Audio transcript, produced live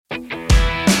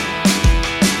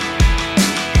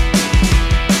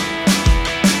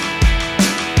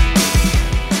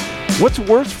What's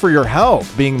worse for your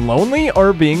health, being lonely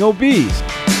or being obese?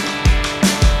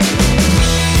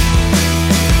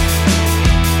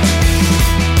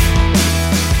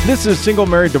 This is Single,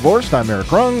 Married, Divorced. I'm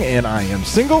Eric Rung, and I am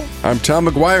single. I'm Tom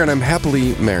McGuire, and I'm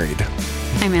happily married.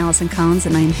 I'm Allison Collins,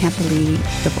 and I'm happily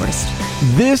divorced.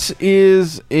 This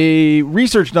is a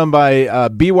research done by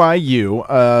BYU,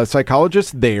 a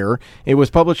psychologist there. It was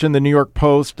published in the New York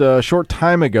Post a short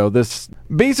time ago.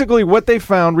 Basically what they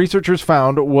found, researchers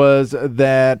found, was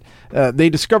that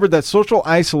they discovered that social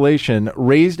isolation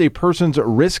raised a person's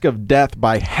risk of death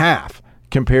by half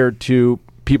compared to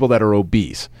people that are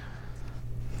obese.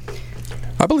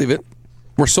 I believe it.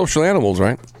 We're social animals,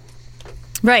 right?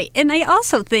 Right. And I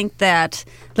also think that,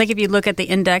 like, if you look at the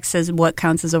index as what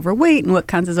counts as overweight and what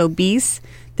counts as obese,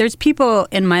 there's people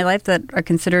in my life that are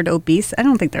considered obese. I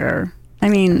don't think there are. I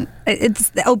mean,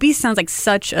 obese sounds like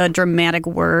such a dramatic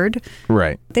word.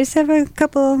 Right. They just have a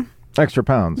couple extra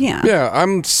pounds. Yeah. Yeah,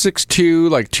 I'm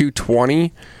 6'2", like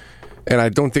 220, and I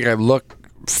don't think I look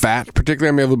fat particularly.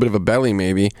 I mean, a little bit of a belly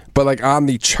maybe. But, like, on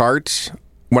the charts,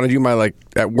 when I do my, like,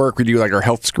 at work, we do, like, our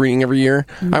health screening every year.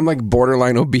 Mm-hmm. I'm, like,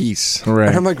 borderline obese. Right.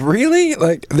 And I'm like, really?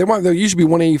 Like, they used to be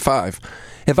 185.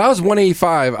 If I was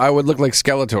 185, I would look like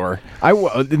Skeletor.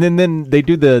 And then they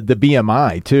do the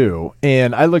BMI, too.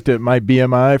 And I looked at my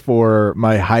BMI for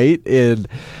my height, and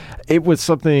it was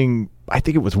something, I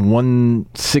think it was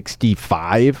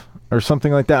 165 or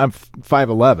something like that. I'm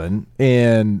 5'11",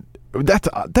 and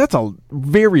that's a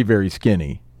very, very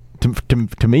skinny.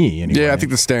 To me, anyway. Yeah, I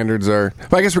think the standards are.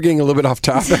 Well, I guess we're getting a little bit off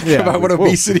topic about what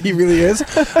obesity really is.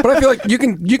 But I feel like you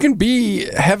can be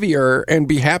heavier and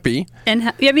be happy. And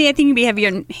I think you can be heavier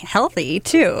and healthy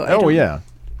too. Oh yeah.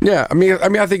 Yeah, I mean,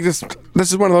 I think this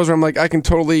is one of those where I'm like, I can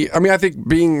totally. I mean, I think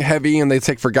being heavy, and they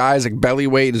take for guys like belly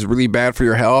weight is really bad for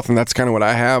your health, and that's kind of what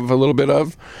I have a little bit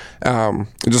of.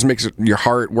 It just makes your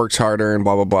heart works harder and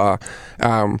blah blah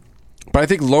blah. But I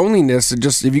think loneliness,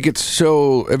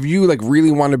 if you like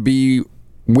really want to be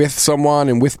with someone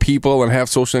and with people and have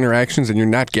social interactions and you're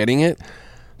not getting it,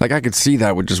 like I could see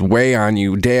that would just weigh on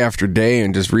you day after day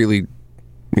and just really,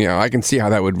 I can see how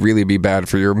that would really be bad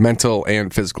for your mental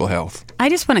and physical health. I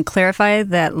just want to clarify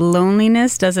that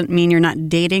loneliness doesn't mean you're not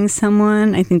dating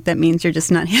someone. I think that means you're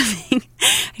just not having...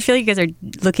 I feel like you guys are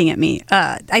looking at me.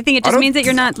 I think it just means that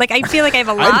you're not... Like, I feel like I have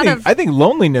a lot of... I think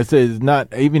loneliness is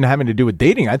not even having to do with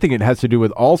dating. I think it has to do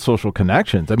with all social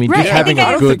connections. I mean, right. just having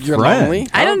a good friend.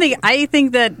 I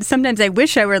think that sometimes I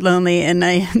wish I were lonely, and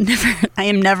I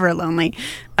am never lonely.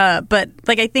 But,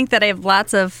 like, I think that I have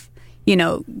lots of,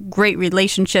 great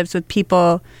relationships with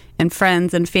people and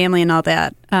friends and family and all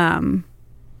that.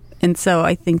 And so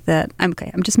I think that I'm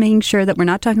just making sure that we're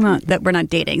not talking about that we're not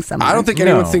dating someone. I don't think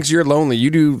anyone thinks you're lonely.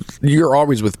 You're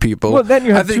always with people. Well, then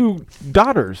you have two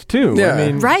daughters too. Yeah. I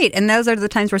mean, right. And those are the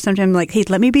times where sometimes I'm like, hey,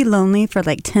 let me be lonely for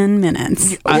like 10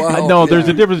 minutes. There's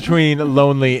a difference between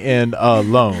lonely and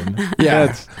alone.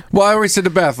 Yeah. Well, I always said to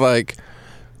Beth, like,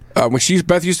 when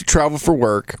Beth used to travel for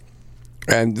work,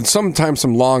 and sometimes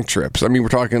some long trips. I mean, we're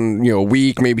talking, a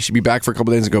week. Maybe she'd be back for a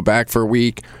couple of days and go back for a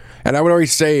week. And I would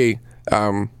always say,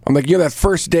 I'm like, that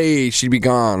first day she'd be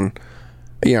gone,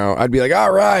 I'd be like,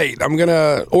 all right, I'm going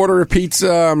to order a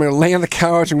pizza. I'm going to lay on the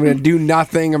couch. I'm going to do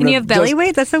nothing. And you have belly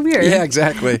weight? That's so weird. Yeah,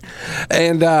 exactly.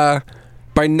 And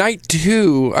by night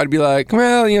 2, I'd be like,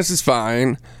 well, this is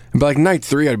fine. And by like night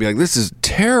 3, I'd be like, this is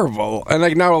terrible. And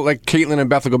like now, like Caitlin and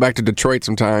Beth will go back to Detroit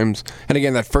sometimes. And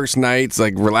again, that first night's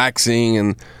like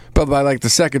relaxing. But by like the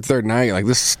second, third night, like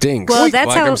this stinks. Well,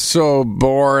 that's I'm so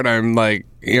bored. I'm like,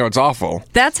 it's awful.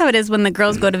 That's how it is when the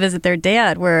girls go to visit their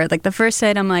dad, where like the first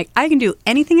night I'm like, I can do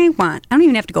anything I want. I don't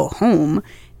even have to go home.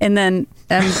 And then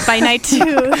by night 2...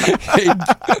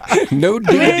 No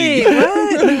dignity. Wait,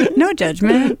 what? No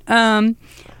judgment.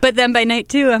 But then by night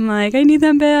 2, I'm like, I need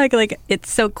them back. Like,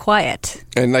 it's so quiet.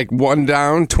 And like 1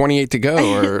 down, 28 to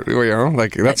go. Or,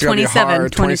 like that's got to be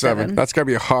hard. 27. That's got to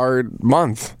be a hard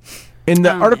month. And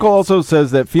the article also says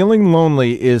that feeling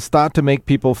lonely is thought to make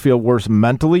people feel worse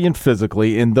mentally and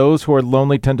physically, and those who are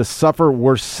lonely tend to suffer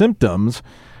worse symptoms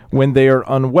when they are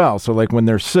unwell. So like when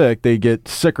they're sick, they get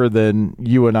sicker than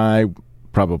you and I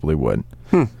probably would.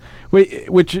 You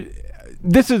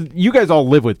guys all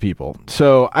live with people.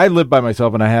 So I live by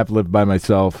myself, and I have lived by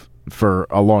myself for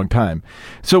a long time.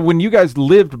 So when you guys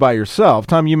lived by yourself,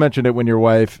 Tom, you mentioned it when your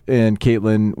wife and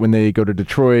Caitlin, when they go to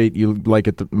Detroit, you like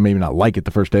it, maybe not like it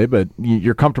the first day, but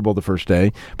you're comfortable the first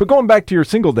day. But going back to your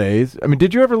single days, I mean,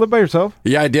 did you ever live by yourself?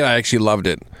 Yeah, I did. I actually loved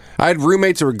it. I had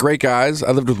roommates who were great guys.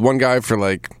 I lived with one guy for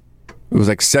it was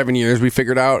 7 years we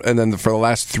figured out. And then for the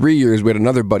last 3 years, we had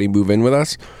another buddy move in with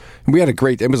us. And we had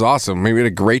it was awesome. I mean, we had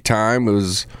a great time. It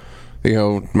was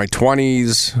my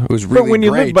 20s. It was really But when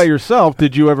you great. lived by yourself,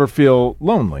 did you ever feel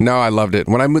lonely? No, I loved it.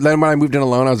 When I moved in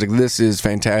alone, I was like, this is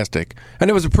fantastic. And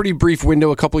it was a pretty brief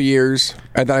window, a couple years.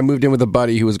 And then I moved in with a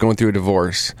buddy who was going through a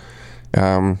divorce.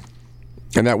 And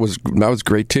that was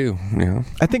great too.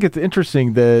 I think it's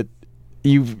interesting that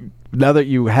now that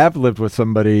you have lived with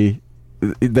somebody,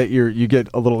 that you get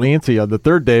a little antsy on the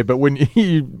third day, but when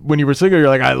you were single, you're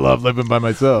like, I love living by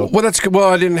myself. Well,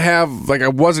 I didn't have, I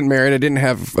wasn't married. I didn't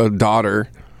have a daughter.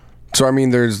 So, I mean,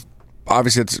 there's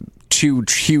obviously it's two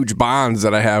huge bonds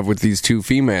that I have with these two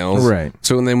females. Right.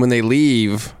 So, then when they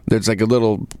leave, there's like a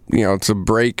little, it's a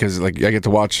break because I get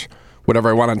to watch whatever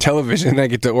I want on television, and I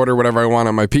get to order whatever I want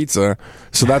on my pizza.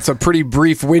 So that's a pretty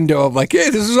brief window of like, hey,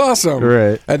 this is awesome.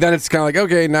 Right. And then it's kind of like,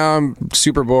 okay, now I'm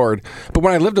super bored. But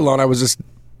when I lived alone,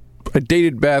 I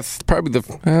dated Beth probably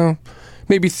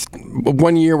maybe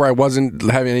 1 year where I wasn't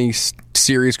having any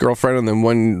serious girlfriend, and then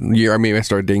 1 year I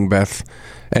started dating Beth.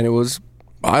 And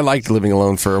I liked living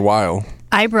alone for a while.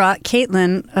 I brought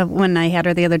Caitlin when I had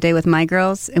her the other day with my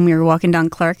girls, and we were walking down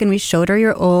Clark, and we showed her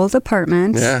your old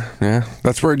apartment. Yeah.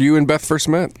 That's where you and Beth first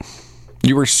met.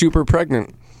 You were super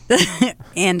pregnant.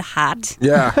 And hot.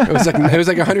 Yeah, it was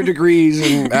like 100 degrees,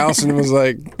 and Allison was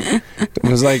like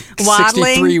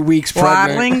 63 weeks pregnant.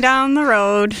 Waddling down the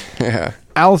road. Yeah.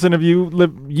 Allison, you've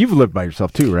lived by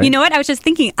yourself too, right? You know what? I was just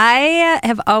thinking, I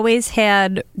have always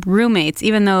had roommates,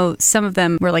 even though some of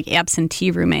them were like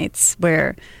absentee roommates,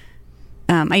 where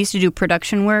I used to do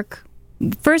production work.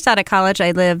 First out of college,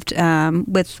 I lived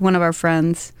with one of our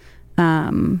friends,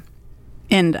 and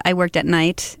I worked at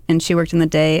night, and she worked in the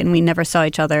day, and we never saw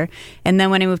each other. And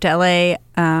then when I moved to LA,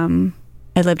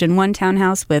 I lived in one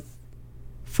townhouse with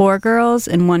 4 girls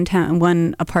and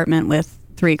one apartment with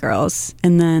 3 girls.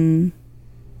 And then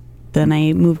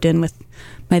I moved in with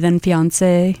my then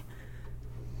fiance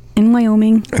in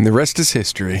Wyoming. And the rest is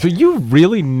history. So you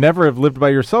really never have lived by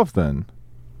yourself then?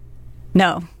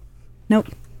 No. Nope.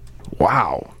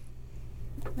 Wow.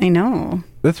 I know.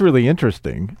 That's really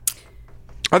interesting.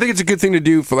 I think it's a good thing to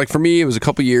do. For me, it was a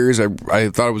couple years. I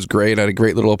thought it was great. I had a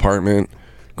great little apartment,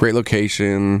 great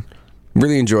location.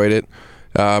 Really enjoyed it,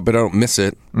 but I don't miss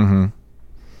it. Mm-hmm.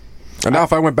 And now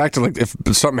if I went back to if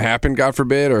something happened, God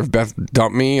forbid, or if Beth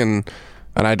dumped me and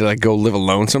I had to go live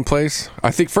alone someplace,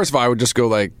 I think first of all I would just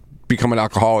go become an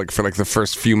alcoholic for the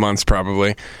first few months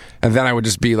probably, and then I would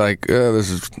just be this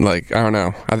is I don't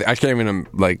know. I can't even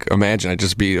imagine. I'd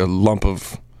just be a lump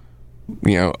of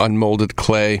unmolded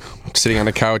clay sitting on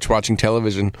the couch watching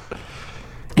television.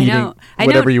 Eating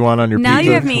whatever you want on your now pizza.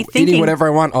 You have me thinking, eating whatever I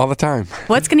want all the time.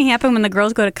 What's going to happen when the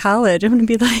girls go to college? I'm going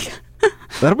to be like...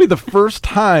 That'll be the first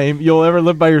time you'll ever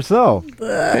live by yourself.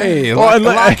 Hey, a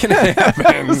lot can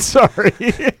happen. Sorry.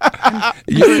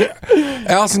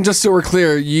 Allison, just so we're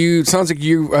clear, sounds like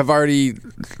you have already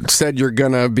said you're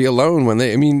going to be alone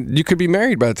you could be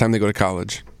married by the time they go to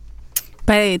college.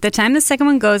 By the time the second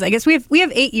one goes, I guess we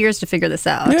have 8 years to figure this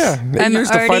out. Yeah, 8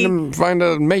 years to find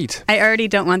a mate. I already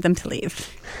don't want them to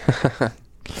leave.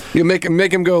 You make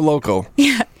them go local.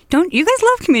 Yeah, don't you guys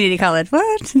love community college?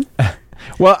 What?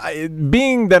 Well,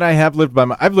 being that I've lived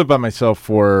by myself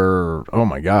for, oh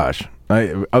my gosh,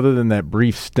 other than that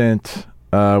brief stint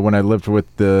when I lived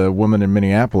with the woman in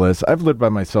Minneapolis, I've lived by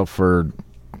myself for,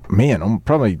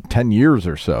 probably 10 years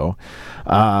or so.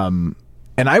 And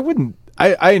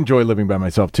I enjoy living by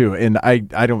myself too, and I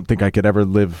don't think I could ever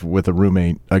live with a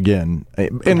roommate again,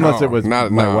 unless it was my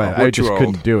wife. I just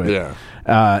couldn't do it.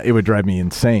 Yeah. It would drive me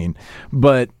insane.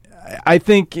 But I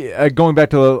think going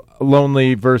back to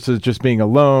lonely versus just being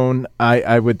alone,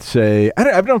 I would say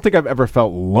I don't think I've ever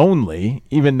felt lonely,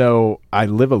 even though I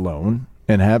live alone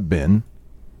and have been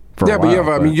for a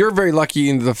while. But you're very lucky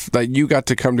in that you got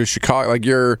to come to Chicago.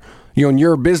 You're, in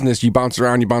your business, you bounce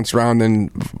around,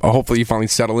 and hopefully you finally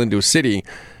settle into a city.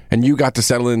 And you got to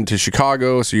settle into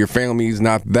Chicago, so your family's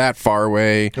not that far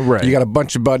away. Right. You got a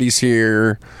bunch of buddies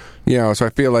here. So I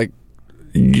feel like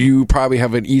you probably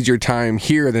have an easier time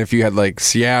here than if you had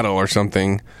Seattle or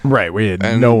something. Right, we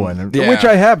had no one, yeah. which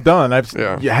I have done. I've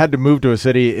had to move to a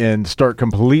city and start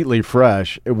completely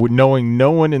fresh, knowing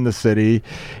no one in the city,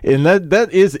 and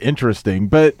that is interesting.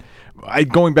 But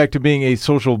going back to being a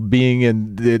social being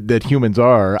and that humans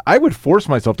are, I would force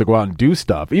myself to go out and do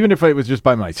stuff, even if it was just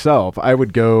by myself. I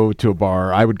would go to a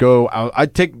bar. I would go out.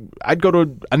 I'd go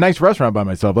to a nice restaurant by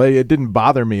myself. It didn't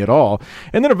bother me at all.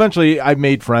 And then eventually I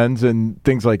made friends and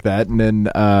things like that, and then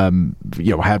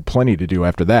had plenty to do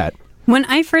after that. When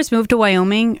I first moved to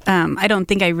Wyoming, I don't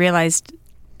think I realized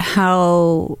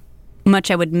how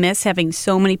much I would miss having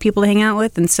so many people to hang out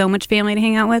with and so much family to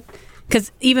hang out with.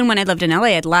 Because even when I lived in LA, I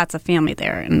had lots of family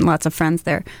there and lots of friends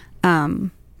there.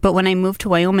 But when I moved to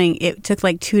Wyoming, it took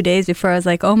like 2 days before I was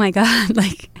like, oh my God,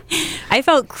 like I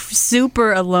felt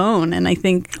super alone. And I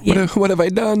think, What have I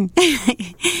done?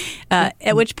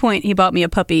 at which point he bought me a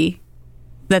puppy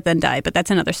that then died, but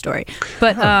that's another story.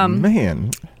 But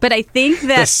Man. but I think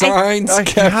that The signs Oh,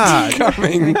 kept God.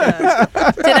 coming. did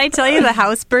I tell you the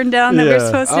house burned down that we Yeah. were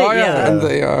supposed to? Oh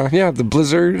yeah, and the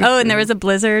blizzard. Oh, and there was a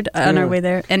blizzard on our way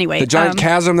there. Anyway, The giant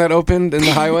chasm that opened in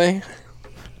the highway.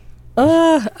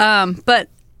 but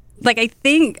like I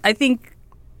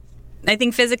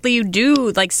think physically you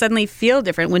do like suddenly feel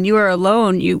different when you are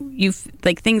alone. You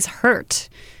like things hurt.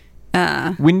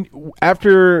 When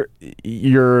after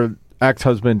your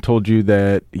ex-husband told you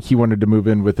that he wanted to move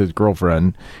in with his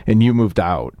girlfriend and you moved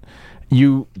out,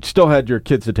 you still had your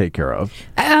kids to take care of.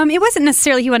 It wasn't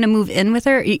necessarily he wanted to move in with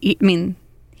her. I mean,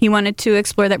 he wanted to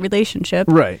explore that relationship.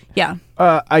 Right. Yeah.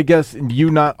 I guess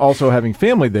you not also having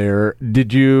family there,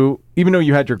 did you, even though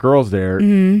you had your girls there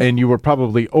and you were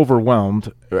probably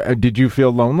overwhelmed, did you feel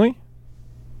lonely?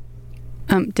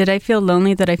 Did I feel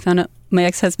lonely that I found out my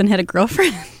ex-husband had a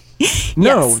girlfriend?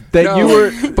 No, Yes. that No, you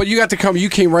were. but you got to come. You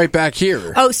came right back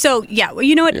here. Oh, so yeah. Well,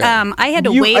 you know what? Yeah. I had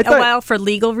to I wait a thought- while for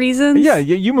legal reasons. Yeah,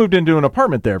 you moved into an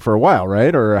apartment there for a while,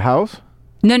 right? Or a house?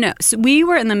 No. So we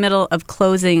were in the middle of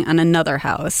closing on another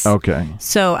house. Okay.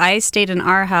 So I stayed in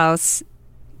our house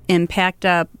and packed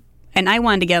up, and I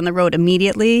wanted to get on the road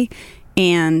immediately,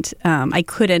 and I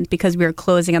couldn't because we were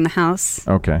closing on the house.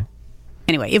 Okay.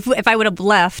 Anyway, if I would have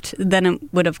left, then it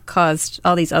would have caused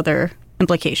all these other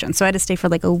implications. So I had to stay for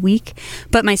like a week.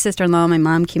 But my sister-in-law and my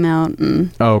mom came out,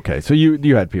 and Okay. So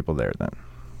you had people there then.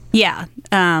 yeah.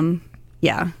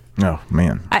 Yeah. Oh,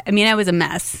 man. I mean, I was a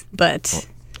mess, but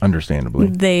Understandably.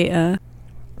 they.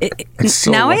 It's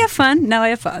so Now I long. have fun. Now I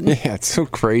have fun. Yeah, it's so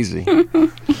crazy.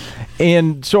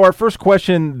 And so our first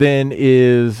question then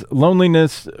is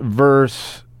loneliness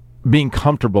versus being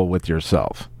comfortable with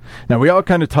yourself. Now, we all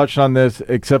kind of touched on this,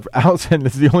 except Allison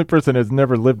is the only person that's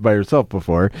never lived by herself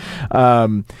before.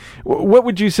 What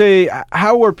would you say,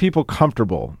 how are people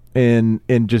comfortable in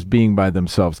just being by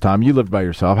themselves? Tom, you lived by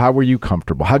yourself. How were you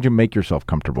comfortable? How'd you make yourself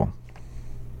comfortable?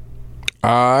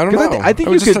 I don't 'Cause know. I think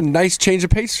it was you just could- a nice change of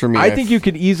pace for me. I think you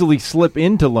could easily slip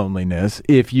into loneliness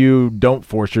if you don't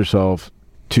force yourself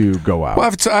to go out.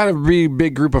 Well, I had a really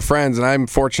big group of friends, and I'm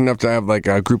fortunate enough to have like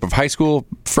a group of high school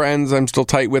friends I'm still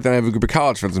tight with, and I have a group of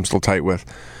college friends I'm still tight with.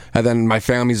 And then my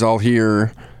family's all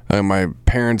here. My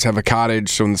parents have a cottage,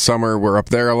 so in the summer we're up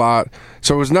there a lot.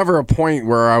 So it was never a point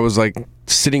where I was like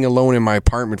sitting alone in my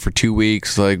apartment for 2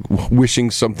 weeks, like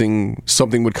wishing something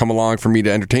would come along for me to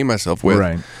entertain myself with.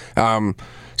 Right.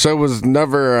 So it was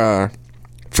never.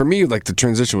 For me, like the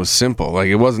transition was simple. Like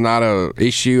it was not a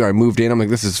issue. I moved in. I'm like,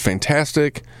 this is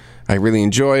fantastic. I really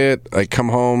enjoy it. I come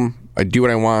home. I do what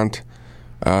I want.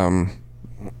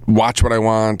 Watch what I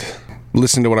want.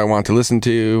 Listen to what I want to listen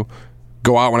to.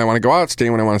 Go out when I want to go out. Stay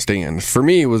when I want to stay in. For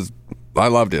me, I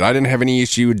loved it. I didn't have any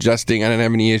issue adjusting. I didn't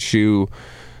have any issue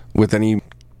with any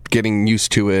getting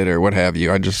used to it or what have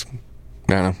you. I don't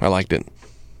know. I liked it.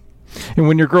 And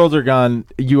when your girls are gone,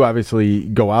 you obviously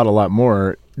go out a lot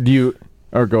more. Do you?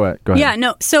 Or go ahead. Yeah,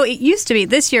 no. So it used to be,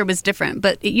 this year was different,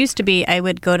 but it used to be I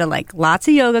would go to like lots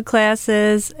of yoga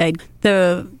classes.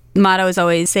 The motto is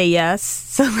always say yes.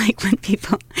 So like when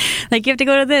people, like you have to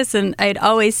go to this, and I'd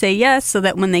always say yes so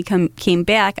that when they came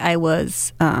back, I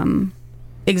was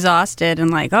exhausted and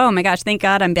like, oh my gosh, thank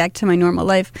God I'm back to my normal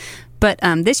life. But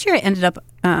this year I ended up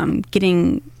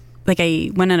getting, like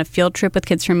I went on a field trip with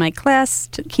kids from my class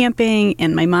to camping,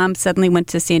 and my mom suddenly went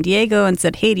to San Diego and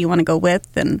said, hey, do you want to go with?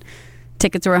 And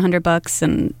tickets were $100,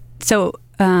 and so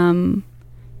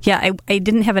I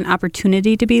didn't have an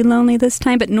opportunity to be lonely this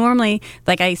time. But normally,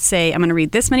 like I say, I'm going to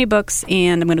read this many books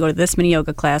and I'm going to go to this many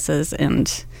yoga classes.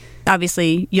 And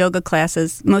obviously, yoga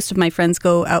classes. Most of my friends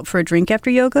go out for a drink after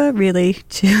yoga, really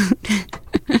to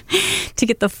to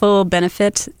get the full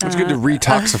benefit. It's good to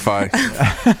retoxify.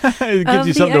 It Of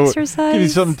gives the you exercise. gives you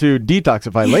something to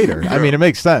detoxify later. I mean, it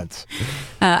makes sense.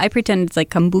 I pretend it's like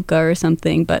kombucha or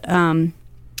something, but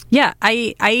yeah,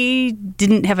 I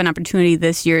didn't have an opportunity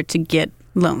this year to get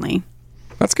lonely.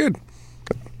 That's good.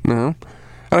 No,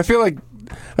 and I feel like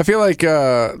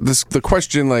the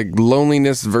question like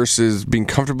loneliness versus being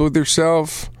comfortable with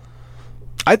yourself.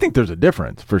 I think there's a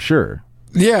difference for sure.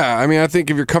 Yeah, I mean, I think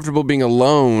if you're comfortable being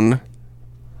alone,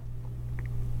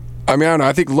 I mean, I don't know.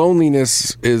 I think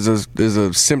loneliness is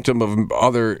a symptom of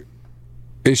other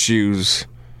issues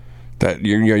that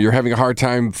you're having a hard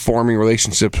time forming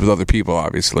relationships with other people.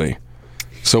 Obviously,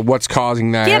 so what's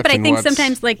causing that? Yeah, but I and think what's-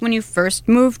 sometimes, like when you first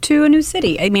move to a new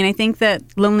city, I mean, I think that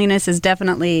loneliness is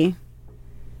definitely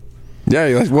Yeah,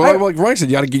 you're like Ryan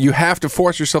said, you have to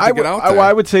force yourself to get out there.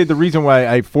 I would say the reason why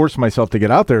I forced myself to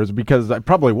get out there is because I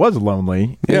probably was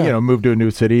lonely. Yeah. Moved to a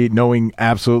new city, knowing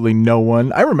absolutely no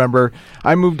one. I remember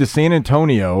I moved to San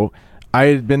Antonio. I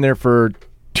had been there for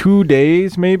 2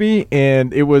 days maybe,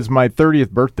 and it was my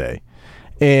 30th birthday.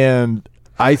 And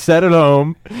I sat at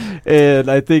home, and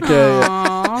I think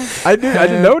I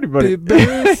didn't know anybody. Happy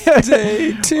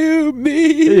birthday to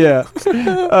me. Yeah,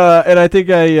 and I think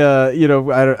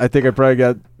I think I probably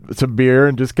got some beer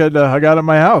and just kind of hung out at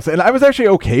my house, and I was actually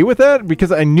okay with that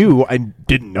because I knew I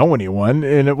didn't know anyone,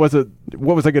 and it wasn't.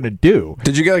 What was I going to do?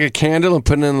 Did you get like a candle and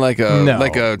put in like a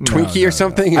Twinkie or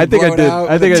something? I think I did.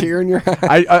 I think a tear in your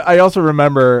eye? I also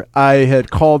remember I had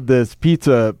called this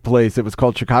pizza place. It was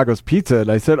called Chicago's Pizza,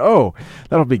 and I said, "Oh,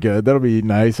 that'll be good. That'll be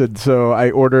nice." And so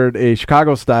I ordered a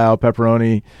Chicago style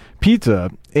pepperoni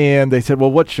pizza, and they said,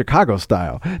 "Well, what's Chicago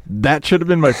style?" That should have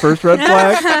been my first red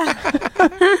flag.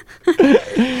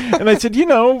 And I said,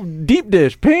 deep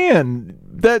dish pan,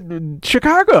 that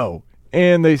Chicago.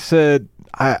 And they said,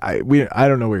 I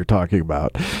don't know what you're talking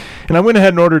about. And I went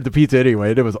ahead and ordered the pizza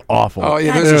anyway. And it was awful. Oh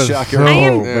yeah, this is a shocker. So I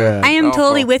am bad.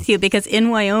 totally with you because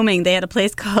in Wyoming they had a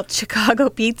place called Chicago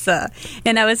Pizza,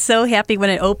 and I was so happy when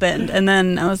it opened. And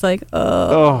then I was like,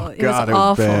 God, it was it was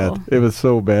awful. bad. It was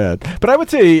so bad. But I would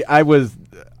say I would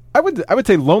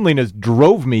say loneliness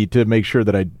drove me to make sure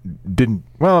that I didn't.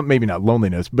 Well, maybe not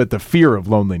loneliness, but the fear of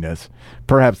loneliness.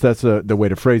 Perhaps that's the way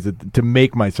to phrase it. To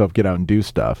make myself get out and do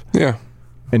stuff. Yeah.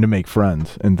 And to make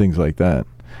friends and things like that.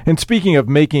 And speaking of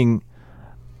making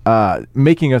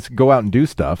us go out and do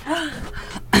stuff,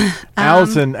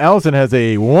 Allison has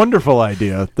a wonderful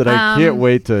idea that I can't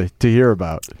wait to hear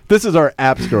about. This is our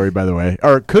app story, by the way,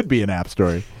 or it could be an app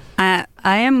story. I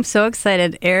am so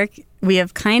excited, Eric. We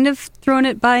have kind of thrown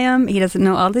it by him. He doesn't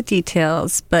know all the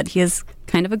details, but he has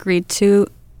kind of agreed to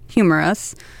humor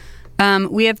us.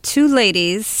 We have 2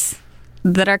 ladies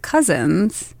that are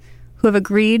cousins who have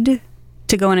agreed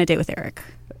to go on a date with Eric.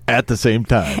 At the same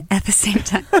time. At the same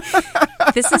time.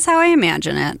 This is how I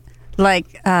imagine it.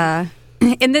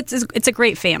 And it's a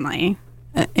great family.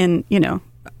 And,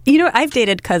 I've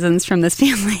dated cousins from this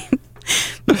family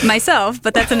myself,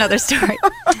 but that's another story.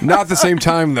 Not at the same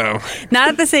time, though. Not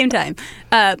at the same time.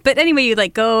 But anyway, you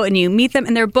go and you meet them,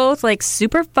 and they're both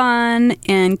super fun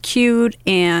and cute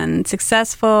and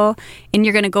successful. And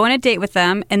you're going to go on a date with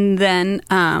them, and then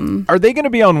are they going to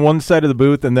be on one side of the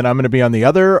booth, and then I'm going to be on the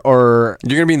other, or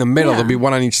you're going to be in the middle? Yeah. There'll be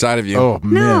one on each side of you. Oh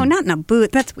man, no, not in a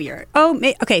booth. That's weird. Oh,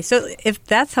 okay. So if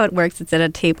that's how it works, it's at a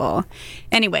table.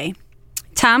 Anyway.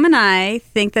 Tom and I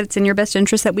think that it's in your best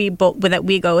interest that we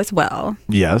go as well.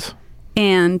 Yes.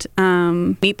 And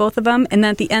meet both of them, and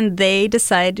then at the end they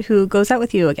decide who goes out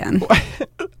with you again.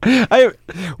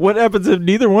 What happens if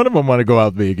neither one of them want to go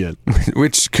out with me again?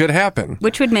 Which could happen.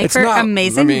 Which would make for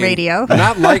amazing radio.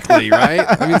 Not likely, right?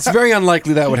 It's very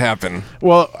unlikely that would happen.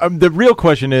 Well, the real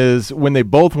question is, when they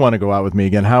both want to go out with me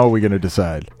again, how are we going to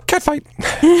decide? Catfight.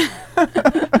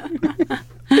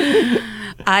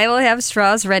 I will have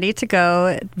straws ready to go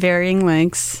at varying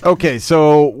lengths. Okay,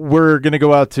 so we're going to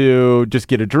go out to just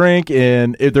get a drink,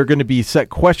 and if they're going to be set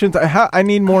questions, I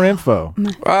need more info. We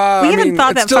haven't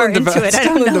thought that far into it. It's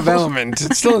still in development.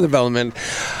 It's still in development.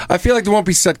 I feel like there won't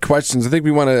be set questions. I think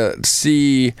we want to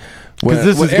see... Because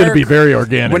this is going to be very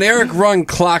organic. When Eric Rung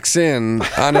clocks in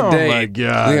on a date, my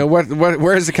God.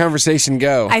 Where does the conversation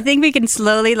go? I think we can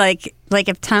slowly, like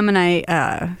if Tom and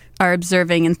I are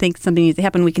observing and think something needs to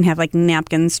happen, we can have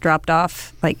napkins dropped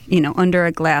off, under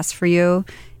a glass for you,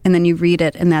 and then you read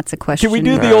it, and that's a question. Can we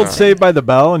do the old Saved by the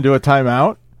Bell and do a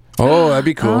timeout? Oh, that'd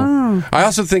be cool. Oh. I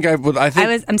also think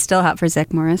I'm still hot for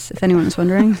Zach Morris, if anyone was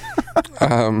wondering.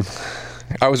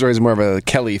 I was always more of a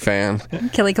Kelly fan.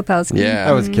 Kelly Kapowski. Yeah.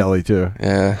 I was Kelly, too.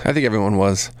 Yeah, I think everyone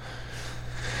was.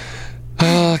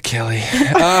 Oh, Kelly.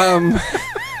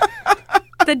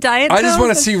 The diet I just pills?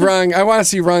 want to see Rung. I want to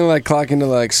see Rung clock into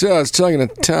so I was talking to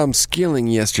Tom Skilling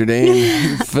yesterday, and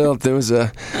he felt there was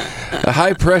a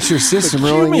high pressure system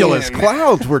rolling Cumulus in.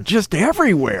 clouds were just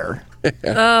everywhere.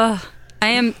 I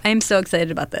am so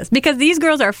excited about this because these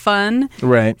girls are fun.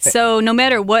 Right. So no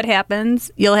matter what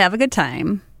happens, you'll have a good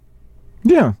time.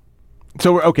 Yeah.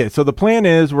 So, okay, so the plan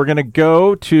is we're going to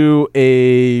go to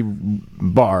a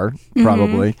bar,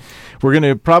 probably. Mm-hmm. We're going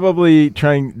to probably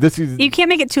try and... You can't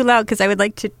make it too loud because I would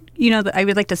like to, I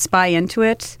would like to spy into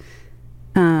it.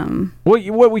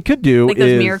 What we could do like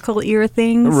those miracle ear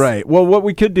things. Right. Well, what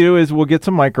we could do is we'll get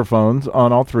some microphones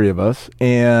on all 3 of us,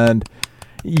 and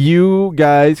you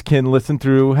guys can listen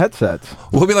through headsets.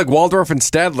 We'll be like Waldorf and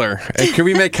Stadler. And can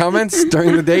we make comments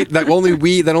during the date that only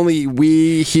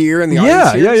we hear and the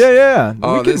audience hears? Yeah.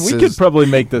 Oh, we could probably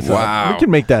make this up. We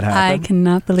can make that I happen.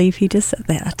 cannot believe he just said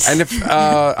that. And if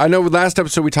I know last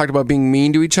episode we talked about being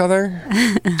mean to each other,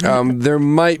 there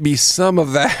might be some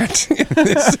of that in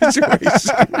this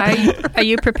situation. Are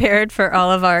you prepared for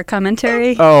all of our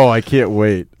commentary? Oh, I can't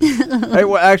wait.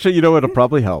 Well, actually, you know what? It'll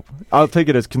probably help. I'll take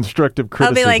it as constructive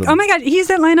criticism. I'll be like, oh my God, he used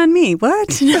that line on me.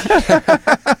 What?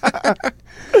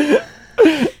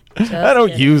 I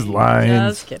don't use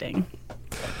lines. Just kidding.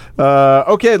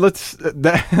 Okay, let's.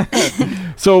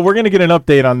 So we're gonna get an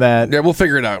update on that Yeah, we'll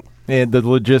figure it out. and the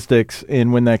logistics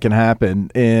and when that can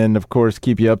happen, and of course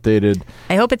keep you updated.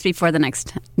 I hope it's before the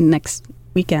next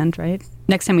weekend, right?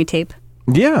 Next time we tape.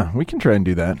 Yeah, we can try and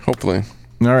do that. Hopefully.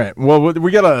 All right. Well,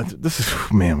 we got a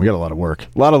lot of work,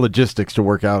 a lot of logistics to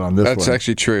work out on this. That's one.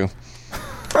 actually true.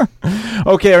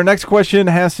 Okay, our next question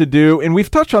has to do, and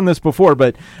we've touched on this before,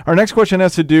 but our next question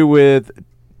has to do with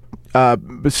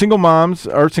single moms,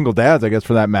 or single dads, I guess,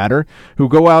 for that matter, who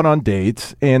go out on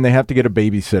dates and they have to get a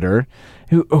babysitter.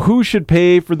 Who should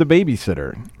pay for the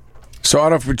babysitter? So I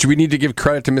don't know if we need to give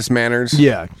credit to Miss Manners.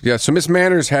 Yeah. Yeah, so Miss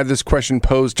Manners had this question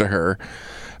posed to her.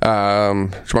 Do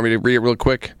you want me to read it real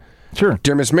quick? Sure.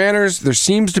 Dear Miss Manners, there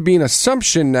seems to be an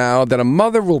assumption now that a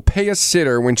mother will pay a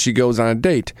sitter when she goes on a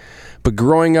date. But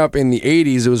growing up in the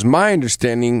 80s, it was my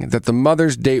understanding that the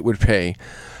mother's date would pay.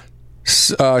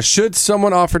 Should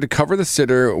someone offer to cover the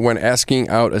sitter when asking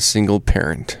out a single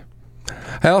parent?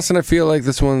 Allison, I feel like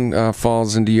this one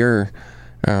falls into your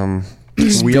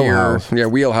Wheelhouse. Yeah,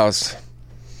 wheelhouse.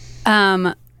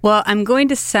 Well, I'm going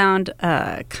to sound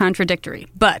contradictory,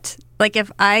 but like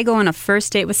if I go on a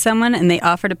first date with someone and they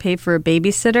offer to pay for a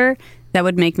babysitter, that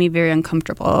would make me very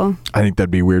uncomfortable. I think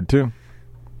that'd be weird too.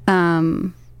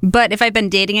 But if I've been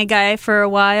dating a guy for a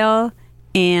while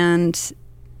and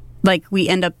like we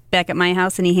end up back at my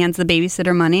house and he hands the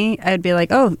babysitter money, I'd be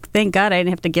like, oh, thank God I didn't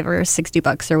have to give her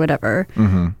 $60 or whatever.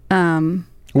 Mm-hmm.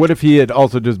 What if he had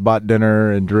also just bought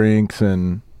dinner and drinks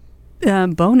and...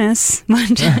 bonus. Well,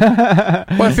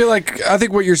 I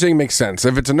think what you're saying makes sense.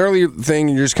 If it's an early thing,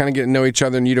 you're just kind of getting to know each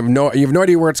other, and you have no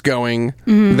idea where it's going.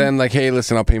 Mm-hmm. Then, like, hey,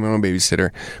 listen, I'll pay my own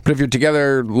babysitter. But if you're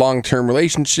together, long-term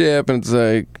relationship, and it's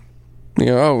like, you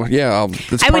know, oh yeah,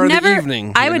 it's part of the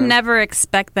evening. I would never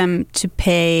expect them to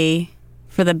pay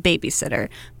for the babysitter,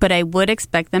 but I would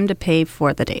expect them to pay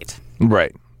for the date.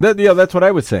 Right. That's what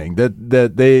I was saying.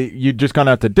 That you'd just gone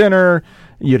out to dinner,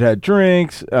 you'd had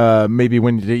drinks, maybe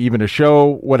even a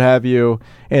show, what have you,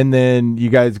 and then you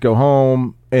guys go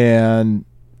home, and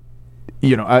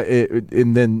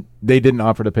and then they didn't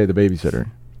offer to pay the babysitter.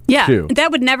 Yeah, too.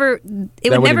 that would never. It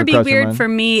would never be weird for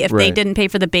me if they didn't pay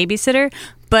for the babysitter.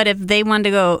 But if they wanted to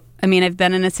go, I mean, I've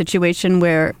been in a situation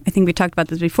where I think we talked about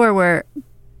this before, where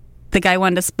the guy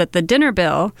wanted to split the dinner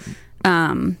bill.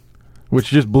 Which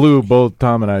just blew both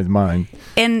Tom and I's mind.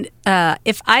 And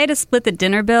if I had to split the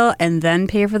dinner bill and then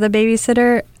pay for the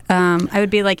babysitter, I would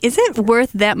be like, is it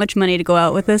worth that much money to go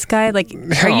out with this guy? Like,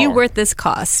 are you worth this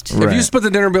cost? Right. If you split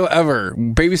the dinner bill ever,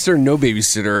 babysitter, no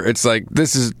babysitter, it's like,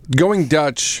 this is going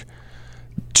Dutch.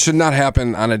 Should not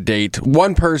happen on a date.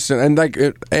 One person,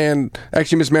 and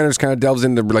actually Miss Manners kind of delves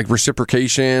into like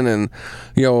reciprocation, and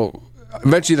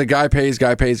eventually the guy pays,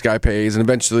 and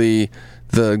eventually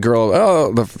the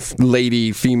girl, the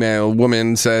lady, female,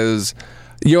 woman says,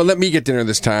 let me get dinner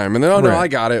this time. And then, no, I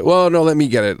got it. Well, no, let me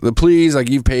get it. Please, like,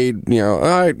 you've paid, all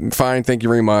right, fine, thank you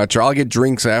very much. Or I'll get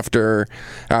drinks after.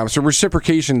 So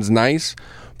reciprocation's nice.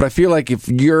 But I feel like if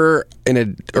you're in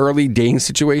an early dating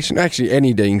situation, actually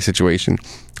any dating situation,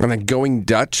 and then going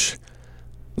Dutch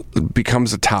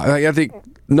becomes a top. I think,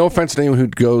 no offense to anyone who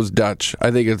goes Dutch,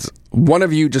 I think it's one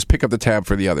of you just pick up the tab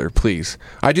for the other, please.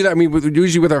 I do that. I mean,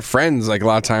 usually with our friends, like a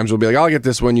lot of times we'll be like, I'll get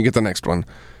this one, you get the next one.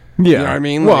 Yeah. You know what I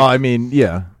mean? Well, I mean,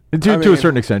 yeah. To a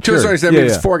certain extent, To a certain extent, Yeah,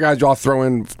 it's four guys, you all throw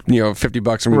in,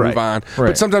 $50 and we move on. Right.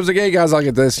 But sometimes like, hey guys, I'll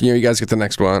get this, you guys get the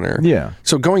next one.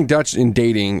 So going Dutch in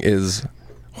dating is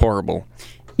horrible.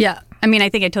 Yeah. I mean, I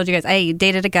think I told you guys, I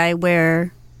dated a guy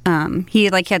where he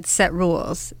like had set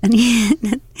rules, and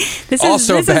this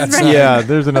also is bad right, sign. Yeah,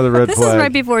 there's another red this flag. is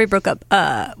right before we broke up,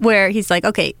 where he's like,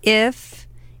 okay, if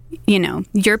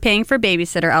you're paying for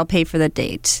babysitter, I'll pay for the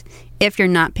date. If you're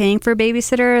not paying for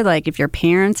babysitter, like if your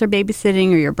parents are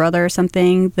babysitting or your brother or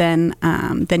something, then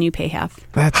you pay half.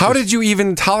 How did you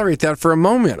even tolerate that for a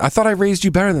moment? I thought I raised you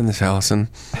better than this, Allison.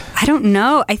 I don't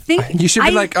know. I think you should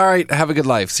be like, all right, have a good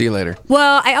life. See you later.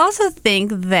 Well, I also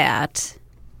think that,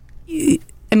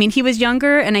 he was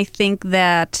younger, and I think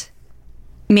that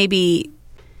maybe,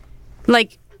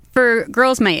 like, for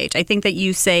girls my age, I think that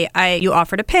you say you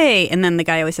offer to pay, and then the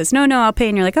guy always says no, I'll pay,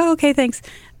 and you're like, oh, okay, thanks.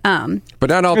 But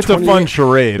not all. It's a fun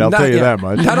charade. I'll tell you that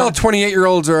much. Not all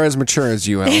 28-year-olds are as mature as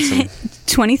you, Allison.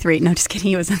 23. No, just kidding.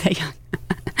 He wasn't that young.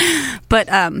 But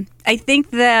I think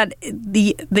that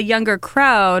the younger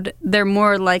crowd, they're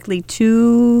more likely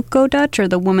to go Dutch, or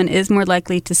the woman is more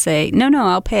likely to say, no,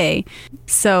 I'll pay.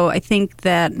 So I think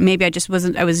that maybe I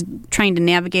was trying to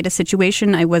navigate a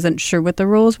situation. I wasn't sure what the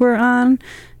rules were on.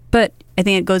 But I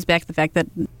think it goes back to the fact that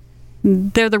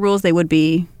they're the rules they would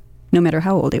be no matter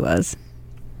how old he was.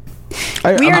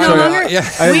 I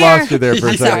lost you there for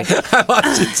a second. I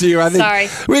lost it too. I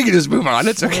think we can just move on.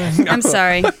 It's okay. No. I'm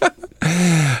sorry.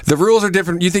 The rules are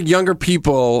different. You think younger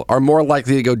people are more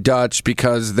likely to go Dutch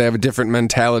because they have a different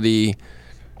mentality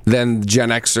than Gen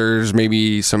Xers,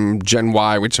 maybe some Gen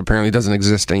Y, which apparently doesn't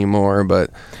exist anymore. But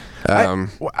I'm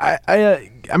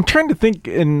trying to think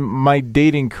in my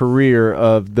dating career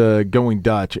of the going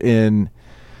Dutch in.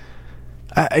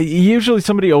 Usually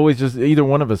somebody always just, either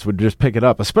one of us would just pick it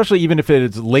up, especially even if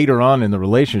it's later on in the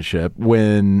relationship,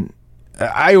 when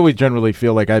I always generally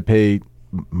feel like I pay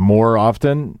more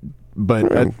often,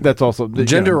 but that's also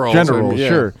gender roles. Yeah.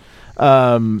 Sure.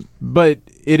 But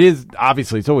it is,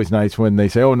 obviously, it's always nice when they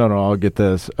say, oh, no, I'll get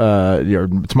this.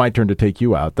 It's my turn to take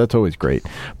you out. That's always great.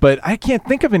 But I can't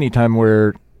think of any time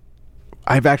where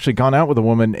I've actually gone out with a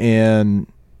woman and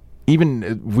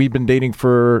even we've been dating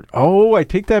for, I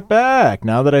take that back.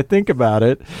 Now that I think about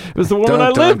it, it was the woman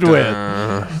I lived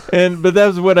with. But that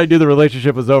was when I knew the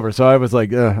relationship was over. So I was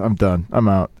like, I'm done. I'm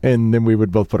out. And then we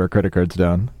would both put our credit cards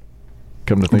down.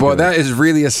 Come to think of it. That is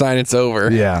really a sign it's over.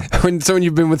 Yeah. When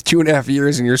you've been with 2.5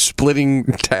 years and you're splitting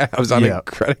tabs on a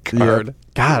credit card. Yep.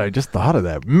 God, I just thought of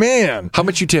that. Man. How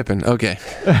much you tipping? Okay.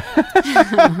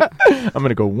 I'm going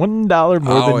to go $1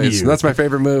 more than you. That's my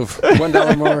favorite move.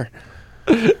 $1 more.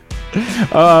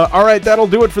 All right, that'll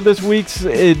do it for this week's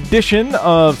edition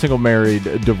of Single Married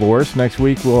Divorce. Next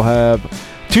week we'll have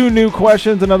 2 new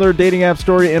questions, another dating app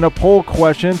story, and a poll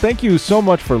question. Thank you so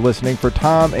much for listening. For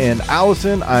Tom and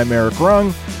Allison, I'm Eric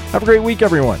Rung. Have a great week,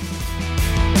 everyone.